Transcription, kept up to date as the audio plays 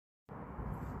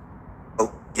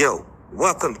Yo,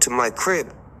 welcome to my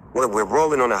crib, where we're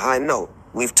rolling on a high note.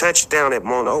 We've touched down at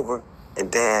Monover,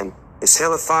 and damn, it's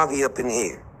hella foggy up in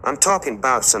here. I'm talking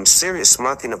about some serious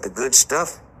smoking of the good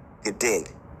stuff. You dig?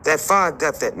 That fog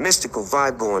got that mystical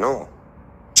vibe going on.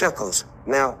 Chuckles.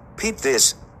 Now, peep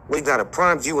this. We got a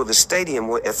prime view of the stadium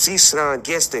where FC San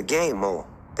gets their game on.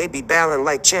 They be battling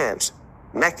like champs,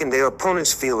 making their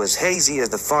opponents feel as hazy as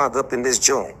the fog up in this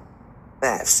joint.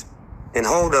 Laughs. And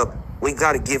hold up, we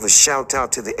gotta give a shout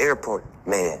out to the airport,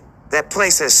 man. That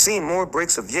place has seen more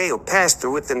bricks of Yale pass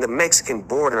through it than the Mexican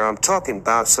border. I'm talking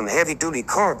about some heavy duty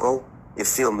cargo, you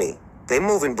feel me? They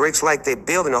moving bricks like they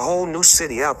building a whole new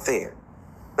city out there.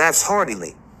 Laughs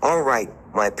heartily. Alright,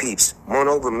 my peeps,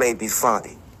 Monover may be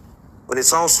foggy, but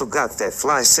it's also got that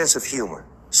fly sense of humor.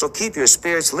 So keep your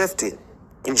spirits lifted,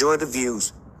 enjoy the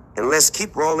views, and let's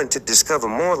keep rolling to discover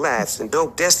more laughs and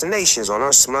dope destinations on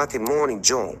our smocking morning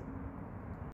joint.